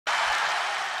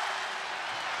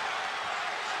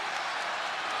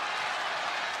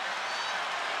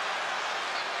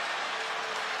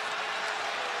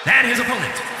And his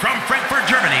opponent, from Frankfurt,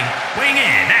 Germany, weighing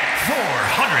in at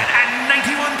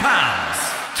 491 pounds,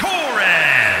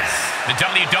 Torres. The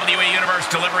WWE Universe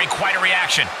delivering quite a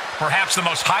reaction. Perhaps the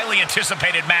most highly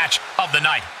anticipated match of the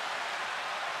night.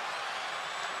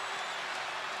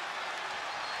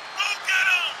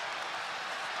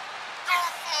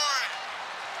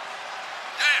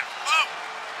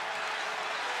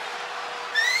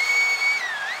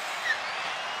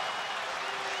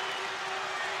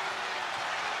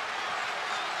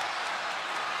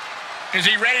 Is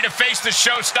he ready to face the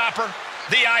showstopper,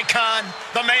 the icon,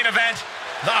 the main event,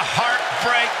 the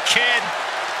Heartbreak Kid?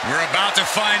 We're about to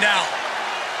find out.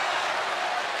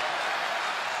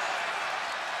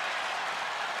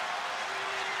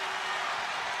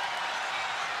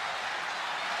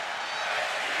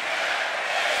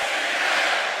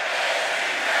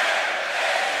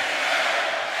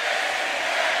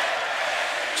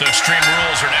 So Extreme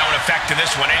Rules are now in effect in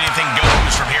this one. Anything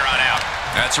goes from here on out.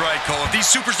 That's right, Cole. If these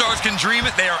superstars can dream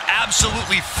it, they are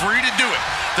absolutely free to do it.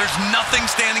 There's nothing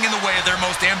standing in the way of their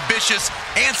most ambitious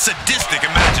and sadistic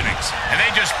imaginings. And they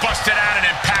just busted out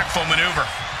an impactful maneuver.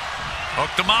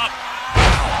 Hooked them up.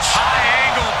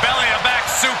 High angle belly-to-back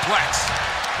suplex.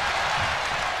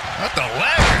 What the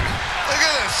leg? Look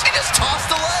at this. He just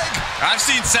tossed the leg. I've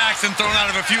seen Saxton thrown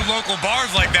out of a few local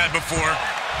bars like that before.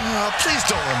 Please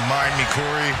don't remind me,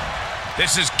 Corey.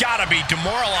 This has got to be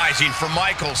demoralizing for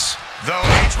Michaels. Though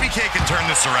HBK can turn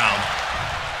this around.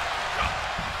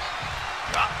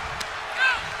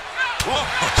 Whoa,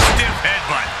 stiff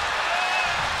headbutt.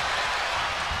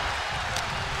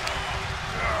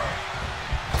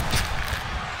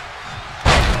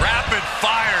 Rapid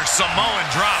fire Samoan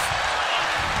drop.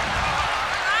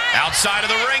 Outside of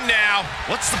the ring now.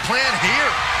 What's the plan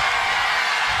here?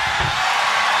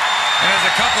 And as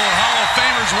a couple of Hall of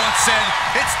Famers once said,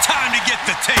 it's time to get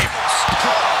the tables.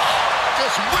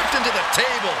 Just whipped into the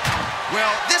table. Well,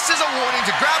 this is a warning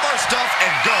to grab our stuff and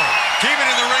go. Keep it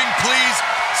in the ring, please.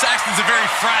 Saxton's a very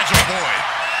fragile boy.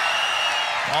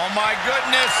 Oh, my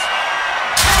goodness.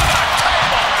 Through the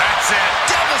table. That's it.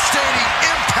 Devastating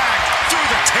impact through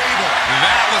the table.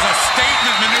 That was a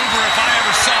statement maneuver if I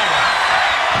ever saw one.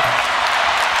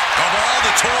 Of all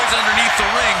the toys underneath the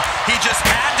ring, he just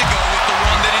had to go with the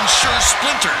one that ensures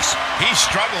splinters. He's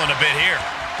struggling a bit here.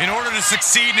 In order to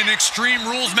succeed in an Extreme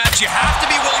Rules match, you have to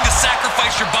be willing to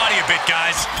sacrifice your body a bit,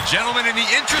 guys. Gentlemen, in the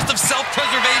interest of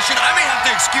self-preservation, I may have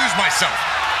to excuse myself.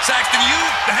 Saxton, you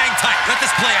hang tight. Let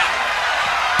this play out.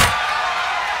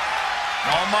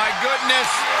 Oh, my goodness.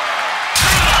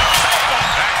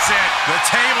 That's it. The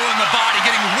table and the body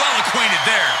getting well acquainted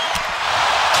there.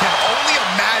 Can only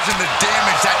imagine the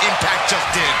damage that impact just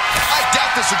did. I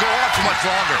doubt this will go on for much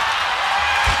longer.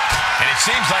 And it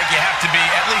seems like you have to be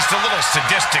at least a little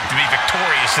sadistic to be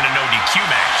victorious in a no-DQ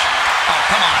match. Oh,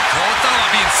 come on, Cole. It's not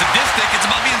about being sadistic. It's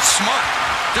about being smart.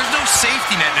 There's no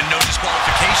safety net in a no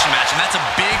disqualification match, and that's a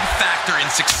big factor in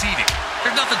succeeding.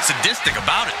 There's nothing sadistic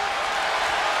about it.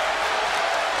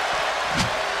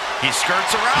 He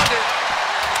skirts around it.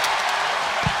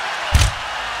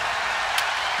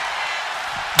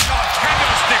 Oh, kendo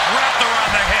stick wrapped around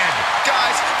the head.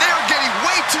 Guys, they are getting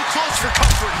way too close for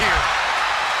comfort here.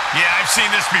 Yeah, I've seen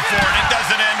this before, and it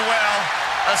doesn't end well.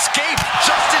 Escape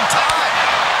just in time.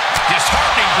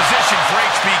 Disheartening position for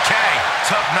HBK.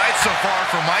 Tough night so far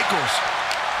for Michaels.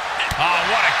 Oh,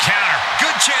 what a counter.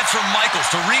 Good chance for Michaels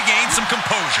to regain some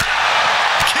composure.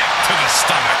 Kick to the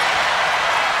stomach.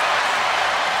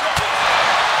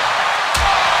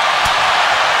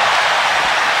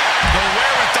 The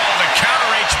wherewithal to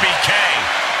counter HBK.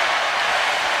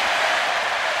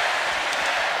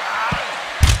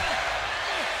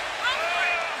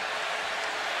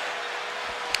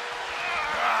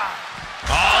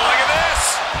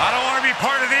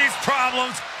 Part of these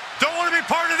problems. Don't want to be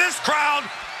part of this crowd.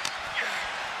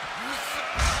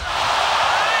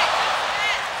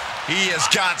 He has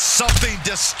got something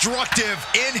destructive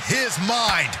in his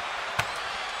mind.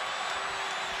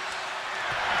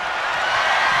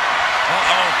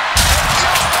 Uh-oh.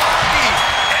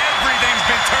 Everything's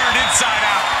been turned inside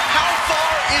out. How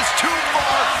far is too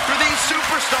far for these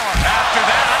superstars? After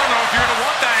that, I don't know if you're going to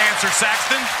want that answer,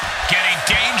 Saxton. Getting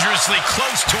dangerously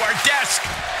close to our desk.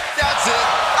 That's it.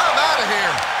 I'm out of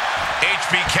here.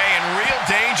 HBK in real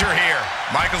danger here.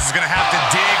 Michaels is going to have to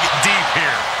dig deep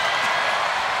here.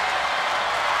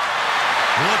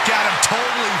 Look at him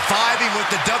totally vibing with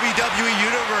the WWE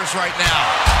Universe right now.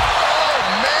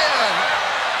 Oh, man.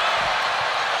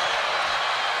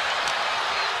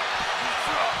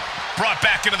 Brought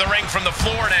back into the ring from the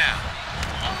floor now.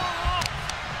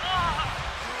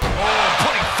 Oh,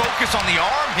 putting focus on the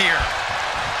arm here.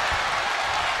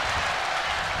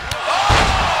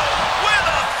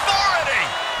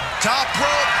 Top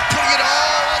rope, putting it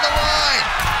all on the line.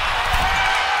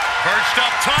 Perched up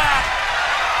top.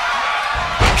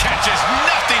 Catches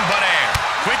nothing but air.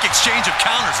 Quick exchange of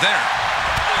counters there.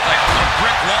 Like a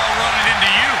brick wall running into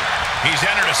you. He's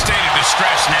entered a state of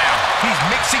distress now. He's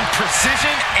mixing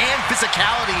precision and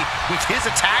physicality with his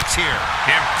attacks here.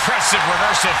 Impressive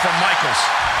reversal from Michaels.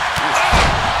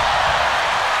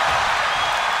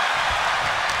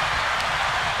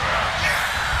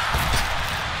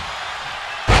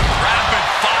 Rapid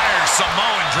fire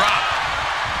Samoan drop.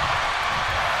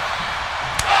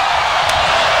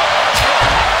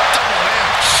 Double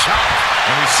hand shot.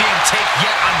 And we see him take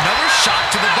yet another shot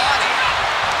to the body.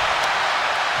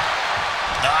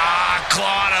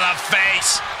 Claw to the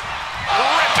face.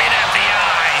 Ripping at the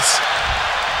eyes.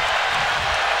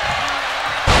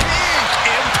 Big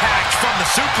impact from the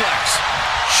suplex.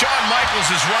 Shawn Michaels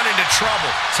has run into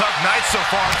trouble. Tough night so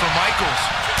far for Michaels.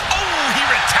 Oh, he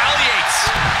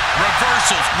retaliates.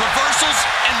 Reversals, reversals,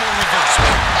 and more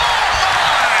reversals. Oh,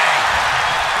 my!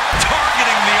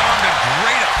 Targeting the arm to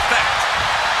great effect.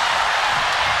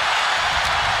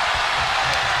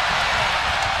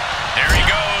 There he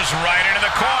goes, right into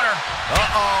the corner.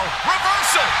 Uh-oh.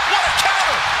 Reversal! What a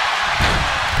counter!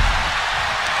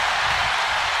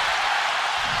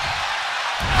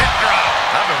 Hip drop.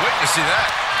 I've been waiting to see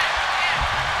that.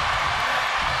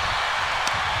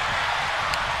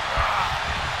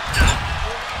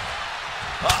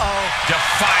 Uh-oh.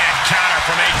 Defiant counter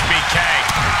from HBK.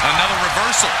 Another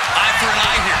reversal. Eye for an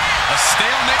eye here. A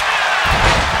stalemate.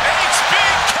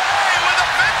 HBK with a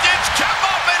vintage come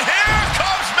up, and here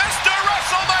comes Mr.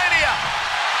 WrestleMania.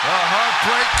 The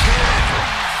Heartbreak Kid.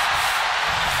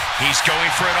 He's going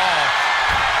for it all.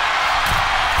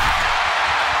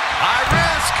 High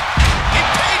risk. He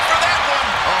paid for that one.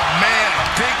 Oh, man,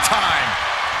 big time.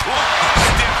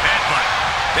 Stiff headbutt.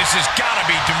 This has got to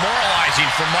be demoralizing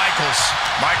for Michaels.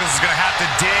 Michaels is going to have to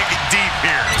dig deep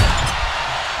here.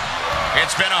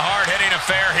 It's been a hard-hitting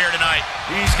affair here tonight.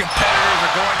 These competitors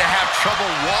are going to have trouble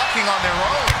walking on their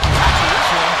own after this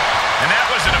one. And that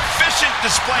was an efficient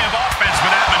display of offense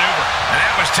with that maneuver. And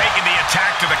that was taking the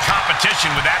attack to the competition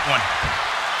with that one.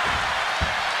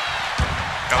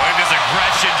 Oh, look at this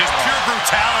aggression, just pure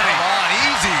brutality. Come on,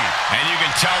 easy. And you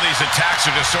can tell these attacks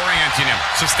are disorienting him.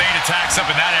 Sustained attacks up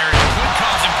in that area could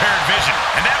cause impaired vision.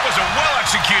 And that was a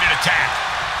well-executed attack.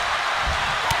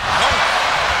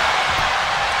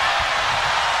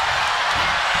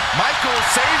 Michaels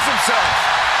saves himself.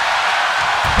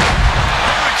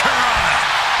 Hurricanrana.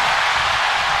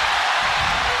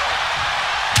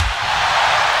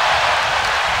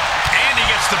 And he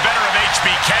gets the better of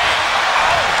HBK.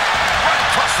 Oh, right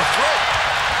across the throat.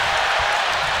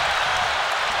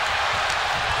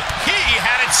 He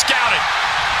had it scouted.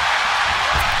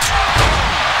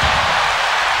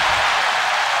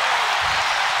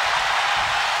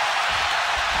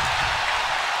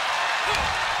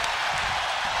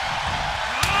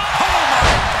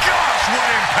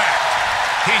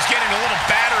 He's getting a little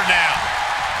battered now.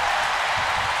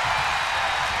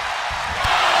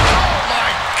 Oh, my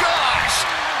gosh.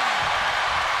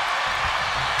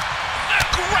 A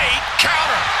great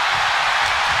counter.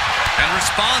 And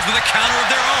responds with a counter of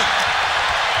their own.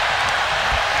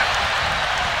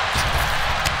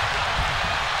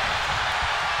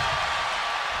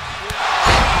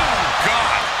 Oh,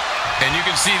 God. And you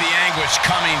can see the anguish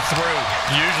coming through.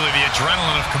 Usually the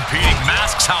adrenaline of competing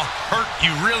masks how hurt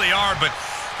you really are, but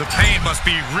the pain must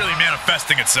be really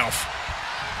manifesting itself.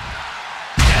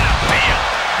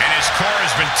 And his core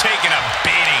has been taking a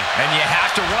beating. And you have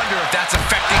to wonder if that's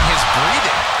affecting his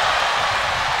breathing.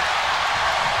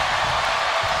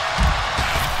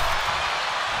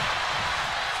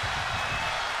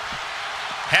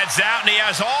 Heads out, and he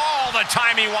has all the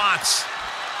time he wants.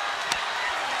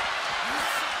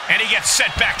 And he gets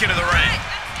sent back into the ring.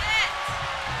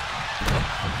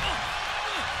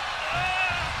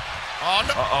 Oh,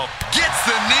 no. Uh-oh. Gets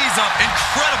the knees up.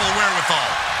 Incredible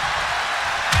wherewithal.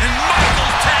 And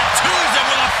Michaels tattoos him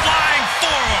with a flying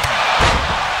forearm.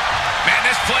 Man,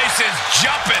 this place is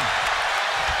jumping.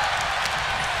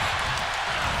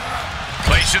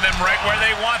 Placing them right where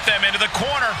they want them, into the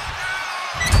corner.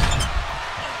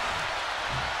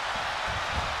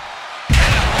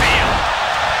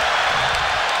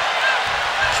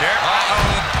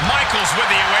 Michaels with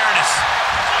the awareness.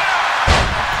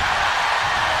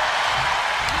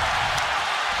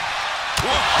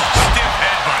 Stiff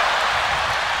headbutt.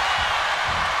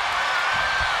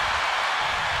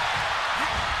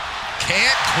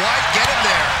 Can't quite get him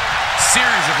there.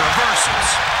 Series of reversals.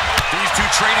 These two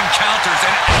trading counters,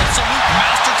 an absolute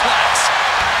masterclass.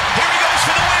 Here he goes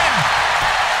for the win.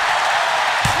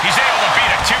 He's able to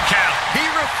beat a 2 count. He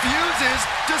refuses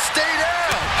to stay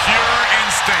down. Pure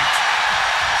instinct.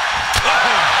 Oh,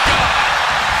 God.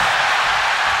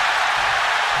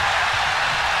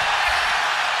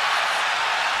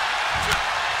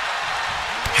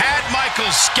 Had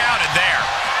Michaels scouted there.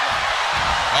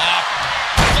 Oh,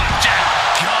 flapjack.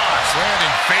 Gosh,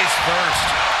 landing face first.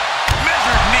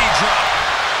 Measured knee drop.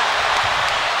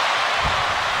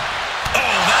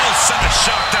 Oh, that'll send a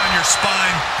shock down your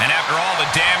spine. And after all the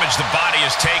damage the body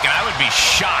has taken, I would be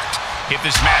shocked if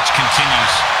this match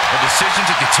continues. A decision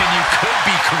to continue could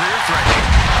be career-threatening.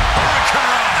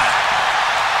 Hurricanrana.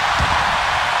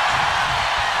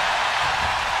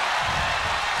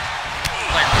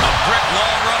 Like a brick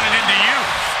wall running into you.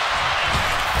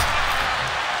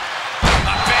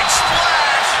 A big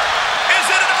splash. Is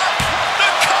it enough? The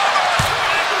cover.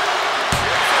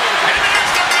 And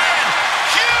there's the win.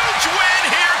 Huge win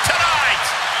here tonight.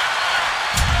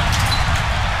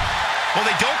 Well,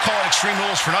 they don't call it Extreme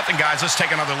Rules for nothing, guys. Let's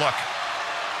take another look.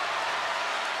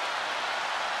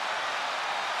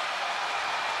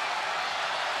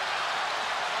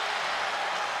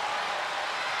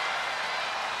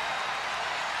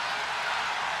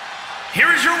 Here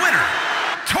is your winner,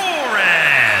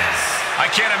 Torres.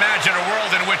 I can't imagine a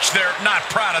world in which they're not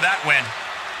proud of that win.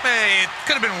 Hey, it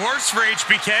could have been worse for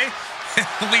HBK.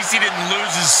 At least he didn't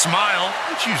lose his smile.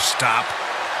 Why don't you stop?